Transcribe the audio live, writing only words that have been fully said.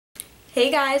Hey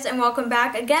guys, and welcome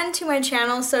back again to my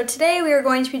channel. So today we are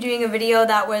going to be doing a video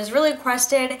that was really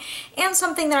requested and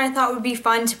something that I thought would be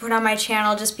fun to put on my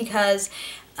channel just because,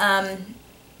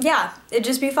 yeah, it'd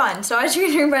just be fun. So as you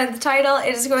can hear by the title,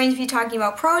 it is going to be talking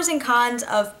about pros and cons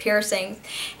of piercings.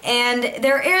 And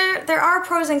there are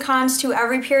pros and cons to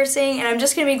every piercing, and I'm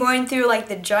just going to be going through like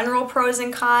the general pros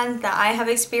and cons that I have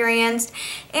experienced,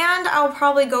 and I'll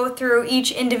probably go through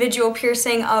each individual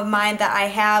piercing of mine that I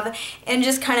have and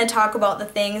just kind of talk about the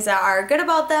things that are good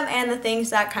about them and the things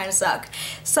that kind of suck.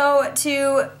 So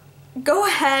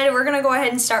we're going to go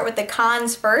ahead and start with the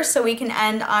cons first so we can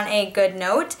end on a good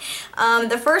note.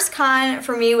 The first con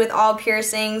for me with all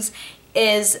piercings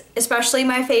is, especially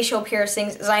my facial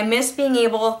piercings, is I miss being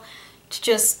able to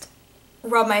just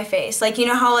rub my face. Like, you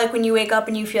know how like when you wake up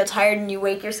and you feel tired and you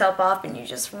wake yourself up and you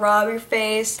just rub your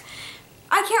face?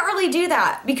 I can't really do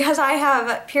that because I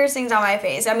have piercings on my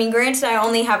face. I mean, granted, I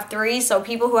only have 3, so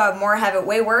people who have more have it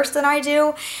way worse than I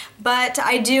do, but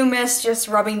I do miss just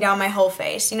rubbing down my whole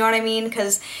face, you know what I mean?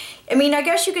 Because, I mean, I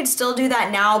guess you could still do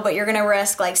that now, but you're gonna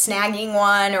risk like snagging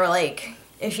one, or like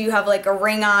if you have like a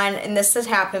ring on, and this has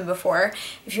happened before,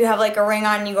 if you have like a ring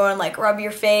on and you go and like rub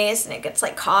your face and it gets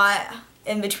like caught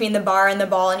in between the bar and the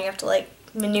ball and you have to like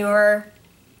maneuver,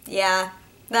 yeah.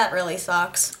 That really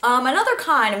sucks. Another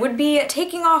con would be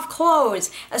taking off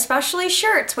clothes, especially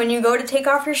shirts. When you go to take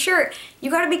off your shirt,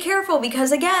 you gotta be careful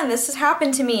because, again, this has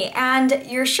happened to me, and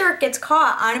your shirt gets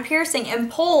caught on a piercing and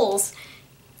pulls.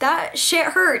 That shit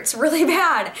hurts really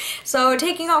bad. So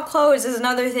taking off clothes is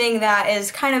another thing that is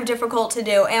kind of difficult to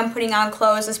do, and putting on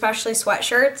clothes, especially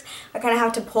sweatshirts, I kind of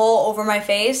have to pull over my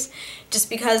face just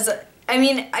because, I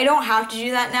mean, I don't have to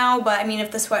do that now, but I mean,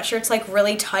 if the sweatshirt's like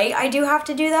really tight, I do have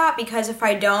to do that because if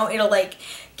I don't, it'll like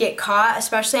get caught,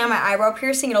 especially on my eyebrow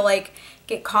piercing, it'll like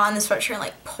get caught in the sweatshirt and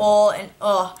like pull, and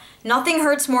ugh. Nothing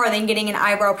hurts more than getting an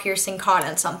eyebrow piercing caught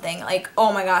on something. Like,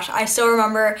 oh my gosh, I still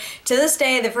remember to this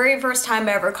day the very first time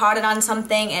I ever caught it on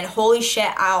something, and holy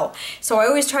shit, ow. So I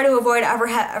always try to avoid ever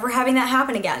having that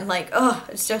happen again. Like, ugh,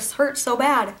 it just hurts so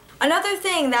bad. Another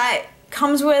thing that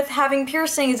comes with having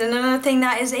piercings, and another thing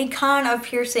that is a con of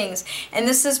piercings, and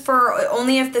this is for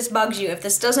only if this bugs you. If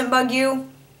this doesn't bug you,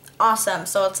 awesome.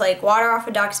 So it's like water off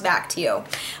a duck's back to you.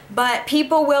 But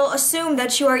people will assume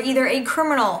that you are either a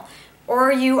criminal,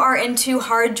 or you are into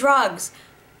hard drugs,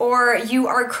 or you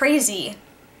are crazy.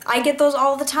 I get those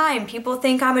all the time. People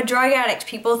think I'm a drug addict.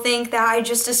 People think that I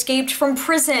just escaped from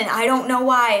prison. I don't know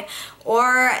why.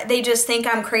 Or they just think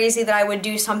I'm crazy that I would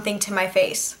do something to my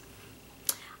face.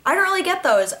 I don't really get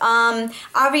those.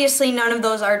 Obviously none of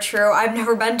those are true. I've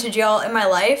never been to jail in my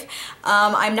life.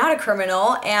 I'm not a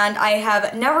criminal, and I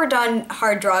have never done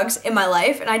hard drugs in my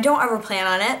life, and I don't ever plan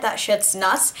on it. That shit's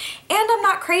nuts. And I'm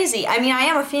not crazy. I mean, I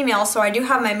am a female, so I do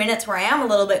have my minutes where I am a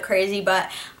little bit crazy,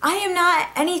 but I am not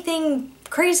anything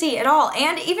crazy at all.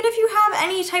 And even if you have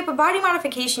any type of body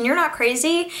modification, you're not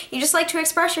crazy. You just like to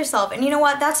express yourself, and you know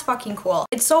what? That's fucking cool.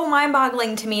 It's so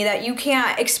mind-boggling to me that you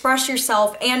can't express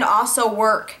yourself and also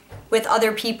work with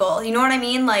other people. You know what I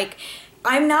mean? Like,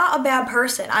 I'm not a bad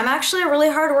person. I'm actually a really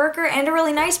hard worker and a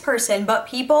really nice person, but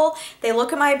people, they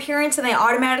look at my appearance and they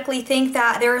automatically think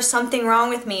that there is something wrong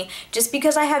with me just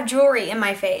because I have jewelry in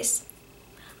my face.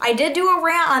 I did do a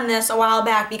rant on this a while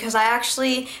back because I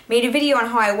actually made a video on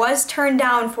how I was turned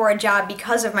down for a job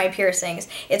because of my piercings.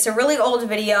 It's a really old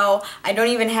video. I don't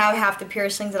even have half the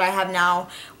piercings that I have now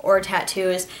or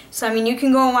tattoos. So I mean, you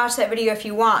can go and watch that video if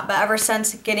you want, but ever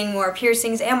since getting more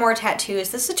piercings and more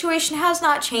tattoos, the situation has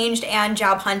not changed, and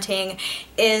job hunting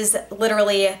is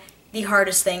literally the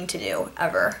hardest thing to do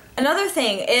ever. Another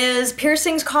thing is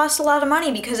piercings cost a lot of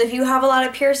money, because if you have a lot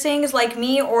of piercings like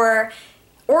me, or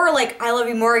like I Love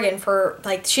You Morgan, for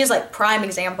like, she's like prime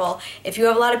example. If you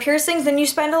have a lot of piercings, then you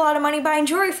spend a lot of money buying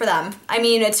jewelry for them. I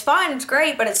mean, it's fun, it's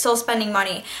great, but it's still spending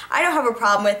money. I don't have a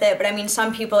problem with it, but I mean,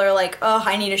 some people are like, oh,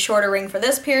 I need a shorter ring for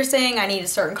this piercing, I need a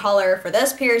certain color for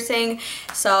this piercing.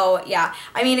 So yeah,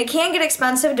 I mean, it can get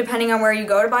expensive depending on where you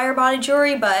go to buy your body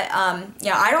jewelry, but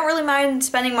yeah, I don't really mind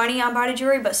spending money on body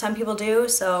jewelry, but some people do,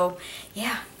 so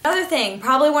yeah. Another thing,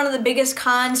 probably one of the biggest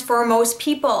cons for most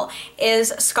people, is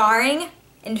scarring,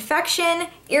 infection,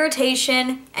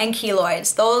 irritation, and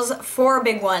keloids. Those 4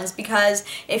 big ones, because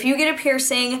if you get a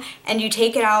piercing and you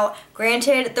take it out,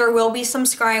 granted, there will be some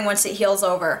scarring once it heals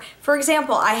over. For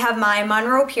example, I have my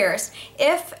Monroe pierce.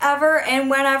 If ever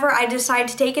and whenever I decide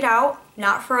to take it out,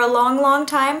 not for a long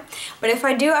time, but if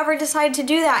I do ever decide to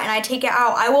do that and I take it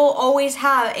out, I will always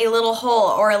have a little hole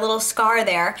or a little scar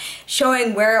there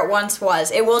showing where it once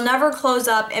was. It will never close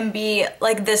up and be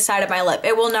like this side of my lip.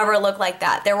 It will never look like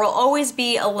that. There will always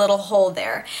be a little hole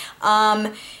there.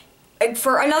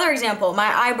 For another example, my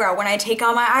eyebrow. When I take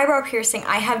out my eyebrow piercing,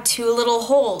 I have 2 little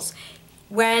holes.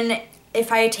 If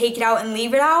I take it out and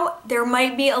leave it out, there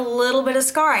might be a little bit of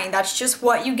scarring. That's just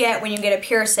what you get when you get a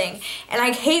piercing. And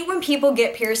I hate when people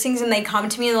get piercings and they come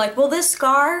to me and they're like, will this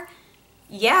scar?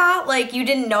 Yeah, like you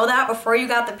didn't know that before you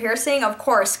got the piercing? Of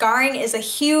course, scarring is a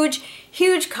huge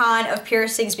con of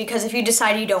piercings, because if you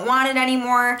decide you don't want it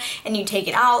anymore and you take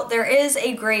it out, there is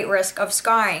a great risk of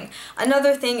scarring.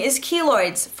 Another thing is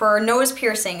keloids for nose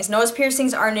piercings. Nose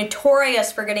piercings are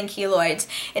notorious for getting keloids.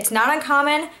 It's not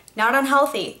uncommon, not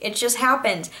unhealthy, it just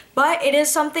happens. But it is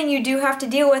something you do have to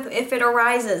deal with if it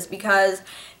arises, because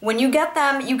when you get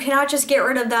them, you cannot just get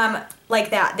rid of them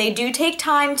like that. They do take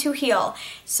time to heal.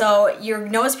 So your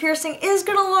nose piercing is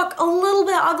gonna look a little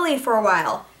bit ugly for a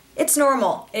while. It's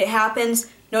normal, it happens.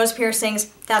 Nose piercings,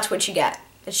 that's what you get.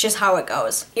 It's just how it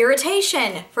goes.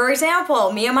 Irritation. For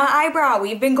example, me and my eyebrow,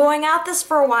 we've been going at this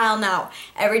for a while now.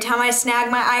 Every time I snag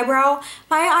my eyebrow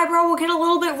will get a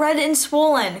little bit red and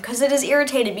swollen because it is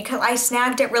irritated because I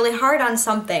snagged it really hard on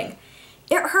something.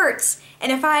 It hurts.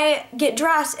 And if I get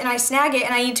dressed and I snag it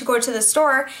and I need to go to the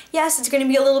store, yes, it's going to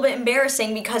be a little bit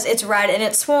embarrassing because it's red and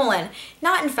it's swollen.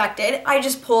 Not infected, I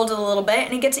just pulled it a little bit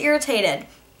and it gets irritated.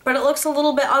 But it looks a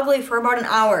little bit ugly for about an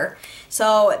hour.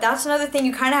 So that's another thing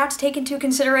you kind of have to take into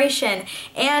consideration.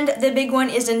 And the big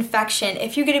one is infection.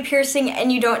 If you get a piercing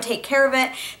and you don't take care of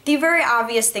it, the very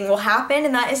obvious thing will happen,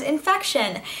 and that is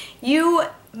infection. You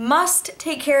must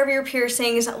take care of your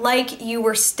piercings like you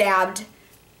were stabbed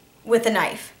with a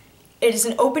knife. It is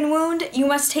an open wound. You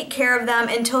must take care of them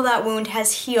until that wound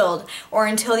has healed, or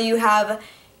until you have,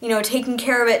 taken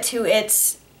care of it to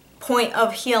its point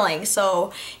of healing.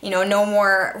 So, no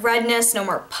more redness, no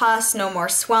more pus, no more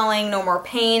swelling, no more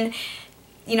pain.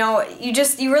 You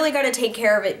really got to take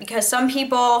care of it, because some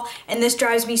people, and this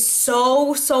drives me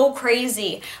so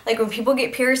crazy, like when people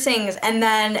get piercings and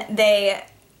then they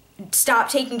stop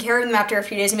taking care of them after a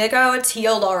few days and be like, oh, it's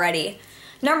healed already.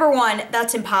 Number 1,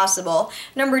 that's impossible.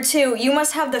 Number 2, you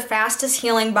must have the fastest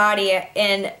healing body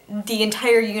in the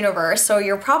entire universe, so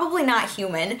you're probably not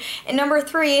human. And number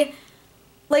 3,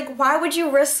 like, why would you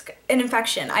risk an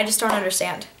infection? I just don't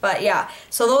understand. But yeah,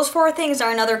 so those 4 things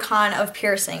are another con of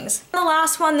piercings. And the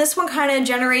last one, this one kind of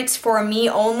generates for me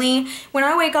only. When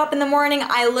I wake up in the morning,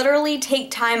 I literally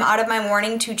take time out of my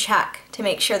morning to check to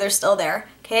make sure they're still there.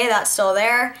 Okay, that's still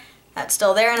there,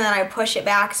 and then I push it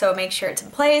back so it makes sure it's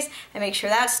in place. I make sure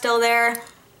that's still there.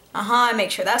 I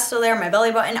make sure that's still there, my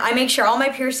belly button. I make sure all my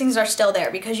piercings are still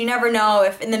there, because you never know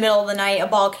if in the middle of the night a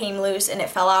ball came loose and it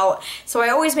fell out. So I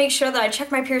always make sure that I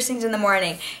check my piercings in the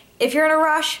morning. If you're in a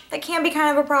rush, that can be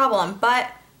kind of a problem, but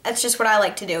that's just what I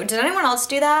like to do. Did anyone else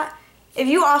do that? If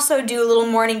you also do little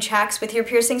morning checks with your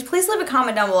piercings, please leave a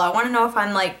comment down below. I want to know if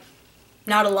I'm like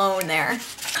not alone there.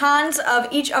 Cons of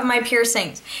each of my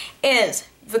piercings is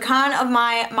the con of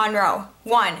my Monroe.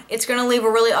 1, it's gonna leave a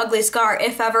really ugly scar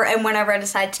if ever and whenever I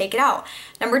decide to take it out.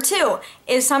 Number 2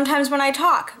 is sometimes when I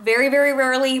talk, very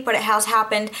rarely, but it has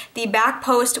happened, the back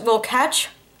post will catch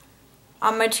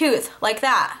on my tooth like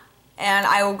that. And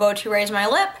I will go to raise my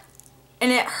lip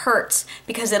and it hurts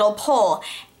because it'll pull,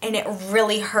 and it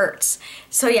really hurts.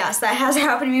 So yes, that has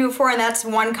happened to me before, and that's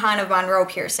one con of Monroe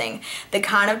piercing. The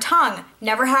con of tongue.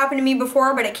 Never happened to me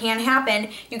before, but it can happen.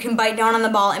 You can bite down on the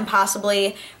ball and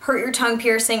possibly hurt your tongue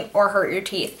piercing or hurt your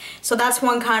teeth. So that's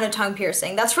one con of tongue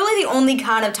piercing. That's really the only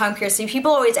con of tongue piercing.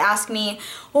 People always ask me,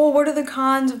 oh, what are the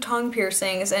cons of tongue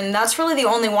piercings? And that's really the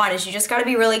only one, is you just gotta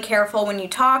be really careful when you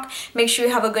talk. Make sure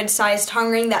you have a good sized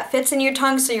tongue ring that fits in your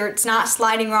tongue so it's not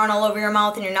sliding around all over your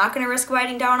mouth and you're not gonna risk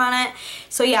biting down on it.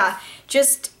 So yeah,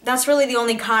 that's really the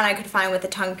only con I could find with the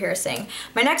tongue piercing.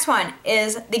 My next one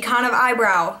is the con of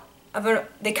eyebrow.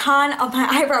 The con of my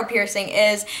eyebrow piercing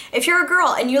is if you're a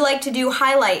girl and you like to do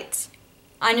highlights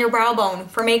on your brow bone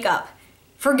for makeup,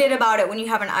 forget about it when you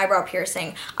have an eyebrow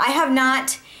piercing. I have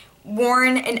not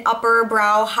worn an upper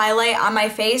brow highlight on my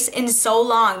face in so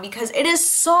long because it is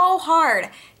so hard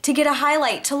to get a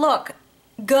highlight to look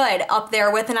good up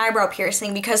there with an eyebrow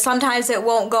piercing, because sometimes it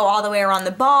won't go all the way around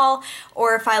the ball,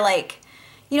 or if I like,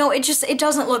 it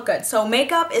doesn't look good. So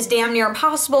makeup is damn near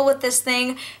impossible with this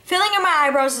thing. Filling in my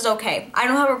eyebrows is okay. I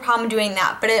don't have a problem doing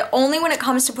that, but only when it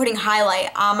comes to putting highlight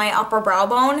on my upper brow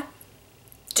bone,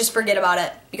 just forget about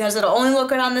it, because it'll only look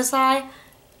good on this eye,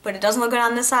 but it doesn't look good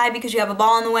on this side because you have a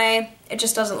ball in the way. It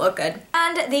just doesn't look good.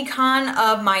 And the con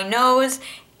of my nose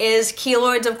is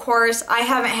keloids, of course. I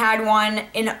haven't had one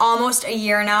in almost a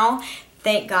year now.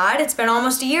 Thank God. It's been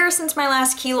almost a year since my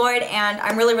last keloid, and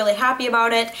I'm really, really happy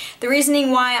about it. The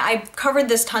reasoning why, I've covered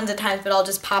this tons of times, but I'll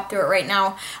just pop through it right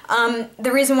now.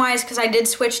 The reason why is because I did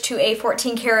switch to a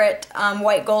 14 karat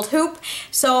white gold hoop,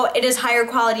 so it is higher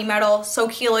quality metal, so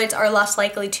keloids are less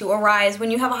likely to arise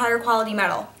when you have a higher quality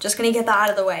metal. Just gonna get that out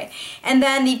of the way. And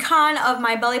then the con of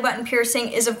my belly button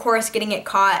piercing is, of course, getting it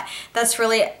caught. That's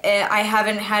really it. I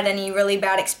haven't had any really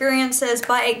bad experiences,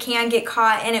 but it can get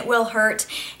caught and it will hurt,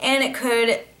 and it could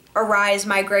arise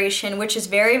migration, which is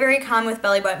very, very common with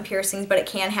belly button piercings, but it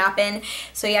can happen.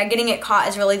 So yeah, getting it caught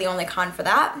is really the only con for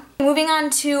that. Moving on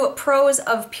to pros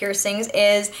of piercings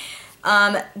is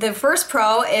the first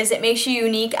pro is it makes you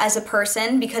unique as a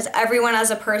person, because everyone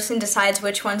as a person decides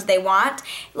which ones they want.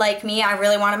 Like me, I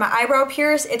really wanted my eyebrow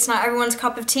pierced. It's not everyone's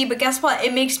cup of tea, but guess what?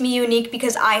 It makes me unique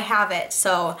because I have it,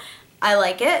 so I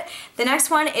like it. The next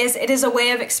one is it is a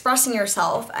way of expressing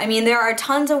yourself. I mean, there are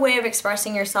tons of ways of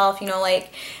expressing yourself, you know,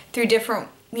 like through different,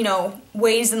 you know,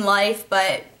 ways in life,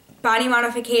 but body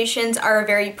modifications are a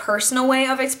very personal way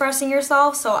of expressing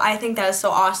yourself, so I think that is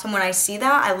so awesome when I see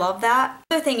that. I love that.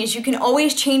 The other thing is you can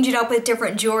always change it up with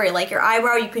different jewelry. Like your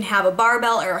eyebrow, you can have a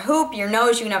barbell or a hoop. Your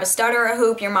nose, you can have a stud or a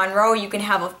hoop. Your Monroe, you can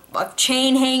have a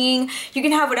chain hanging. You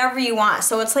can have whatever you want,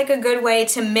 so it's like a good way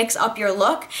to mix up your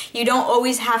look. You don't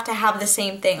always have to have the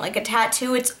same thing. Like a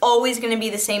tattoo, it's always going to be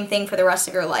the same thing for the rest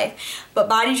of your life. But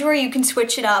body jewelry, you can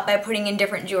switch it up by putting in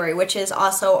different jewelry, which is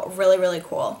also really, really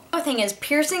cool. The other thing is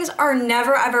piercings are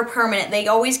never ever permanent. They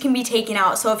always can be taken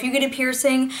out. So if you get a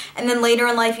piercing and then later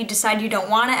in life you decide you don't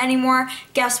want it anymore,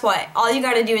 guess what? All you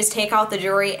gotta do is take out the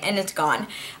jewelry and it's gone.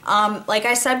 Like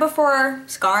I said before,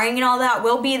 scarring and all that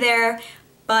will be there,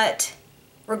 but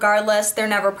regardless, they're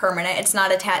never permanent. It's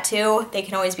not a tattoo. They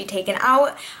can always be taken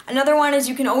out. Another one is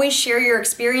you can always share your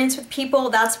experience with people.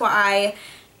 That's why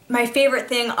my favorite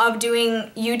thing of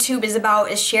doing YouTube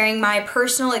is sharing my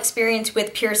personal experience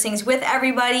with piercings with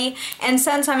everybody. And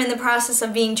since I'm in the process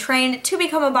of being trained to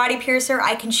become a body piercer,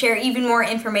 I can share even more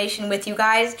information with you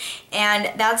guys.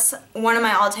 And that's one of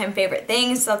my all-time favorite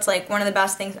things. That's like one of the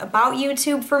best things about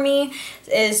YouTube for me,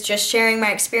 is just sharing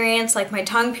my experience, like my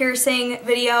tongue piercing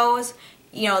videos.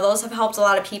 You know, those have helped a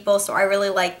lot of people, so I really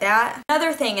like that.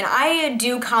 Another thing, and I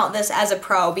do count this as a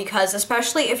pro, because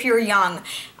especially if you're young,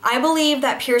 I believe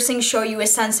that piercings show you a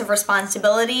sense of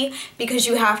responsibility because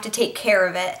you have to take care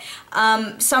of it.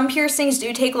 Some piercings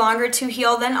do take longer to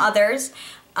heal than others.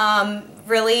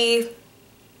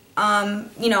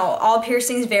 You know, all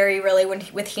piercings vary really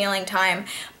with healing time,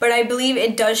 but I believe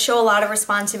it does show a lot of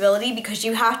responsibility because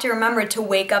you have to remember to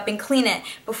wake up and clean it.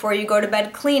 Before you go to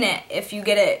bed, clean it. If you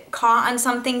get it caught on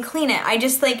something, clean it. I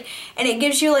just like, and it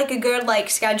gives you like a good like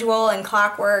schedule and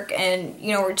clockwork and,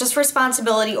 you know, just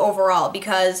responsibility overall,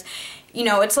 because you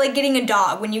know, it's like getting a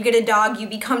dog. When you get a dog, you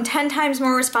become 10 times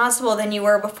more responsible than you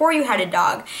were before you had a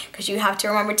dog, because you have to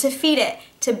remember to feed it,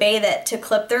 to bathe it, to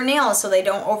clip their nails so they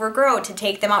don't overgrow, to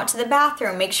take them out to the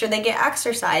bathroom, make sure they get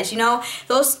exercise. You know,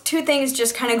 those two things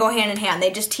just kind of go hand in hand.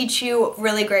 They just teach you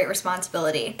really great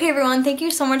responsibility. Okay everyone, thank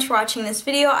you so much for watching this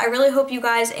video. I really hope you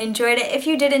guys enjoyed it. If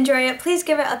you did enjoy it, please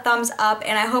give it a thumbs up,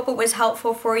 and I hope it was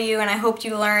helpful for you, and I hope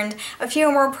you learned a few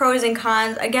more pros and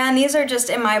cons. Again, these are just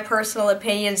in my personal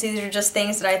opinions. These are just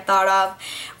things that I thought of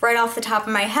right off the top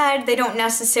of my head. They don't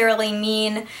necessarily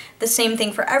mean the same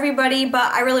thing for everybody,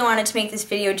 but I really wanted to make this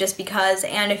video just because,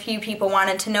 and a few people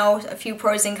wanted to know a few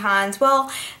pros and cons.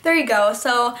 Well, there you go.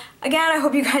 So again, I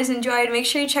hope you guys enjoyed. Make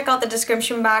sure you check out the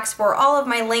description box for all of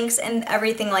my links and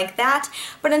everything like that.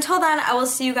 But until then, I will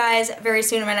see you guys very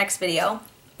soon in my next video.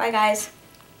 Bye guys.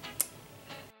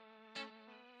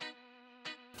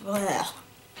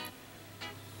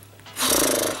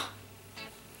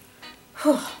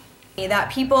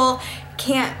 That people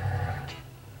can't